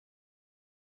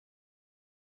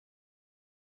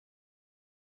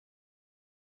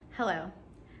Hello,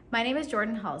 my name is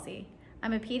Jordan Halsey.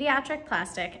 I'm a pediatric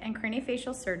plastic and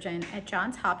craniofacial surgeon at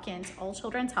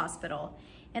JohnsHopkinsAllChildren'sHospital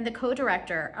and the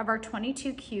co-director of our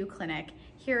 22q clinic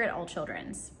here at All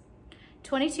Children's.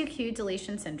 22q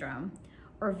deletion syndrome,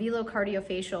 or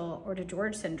velocardiofacial or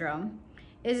DiGeorge syndrome,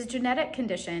 is a genetic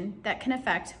condition that can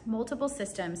affect multiple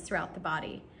systems throughout the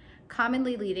body,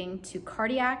 commonly leading to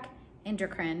cardiac,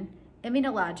 endocrine,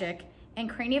 immunologic, and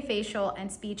craniofacial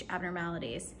and speech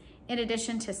abnormalities, in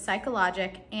addition to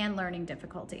psychologic and learning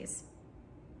difficulties.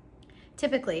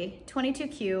 Typically,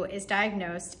 22q is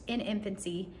diagnosed in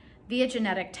infancy via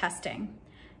genetic testing,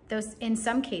 though in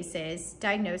some cases,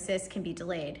 diagnosis can be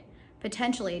delayed,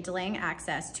 potentially delaying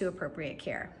access to appropriate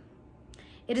care.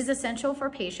 It is essential for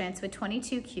patients with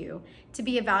 22q to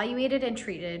be evaluated and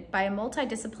treated by a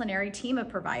multidisciplinary team of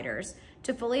providers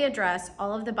to fully address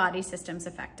all of the body systems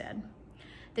affected.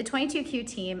 The 22q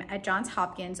team at Johns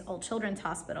Hopkins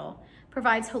All-Children's-Hospital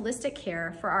provides holistic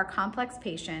care for our complex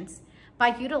patients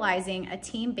by utilizing a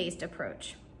team-based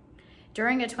approach.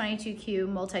 During a 22q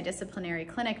multidisciplinary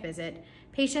clinic visit,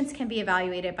 patients can be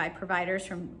evaluated by providers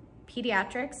from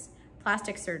pediatrics,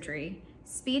 plastic surgery,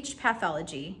 speech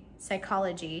pathology,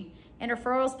 psychology, and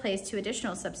referrals placed to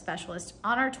additional subspecialists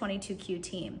on our 22q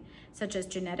team, such as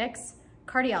genetics,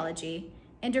 cardiology,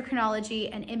 endocrinology,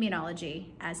 and immunology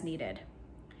as needed.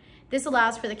 This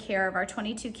allows for the care of our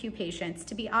 22q patients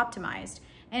to be optimized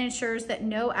and ensures that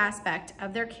no aspect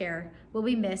of their care will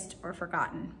be missed or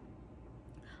forgotten.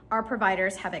 Our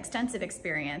providers have extensive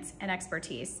experience and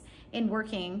expertise in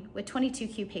working with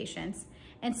 22q patients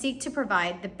and seek to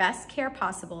provide the best care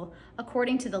possible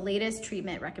according to the latest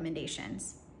treatment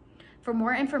recommendations. For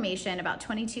more information about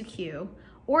 22q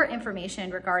or information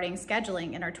regarding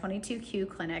scheduling in our 22q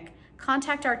clinic,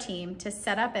 contact our team to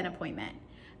set up an appointment.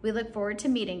 We look forward to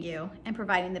meeting you and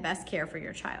providing the best care for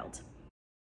your child.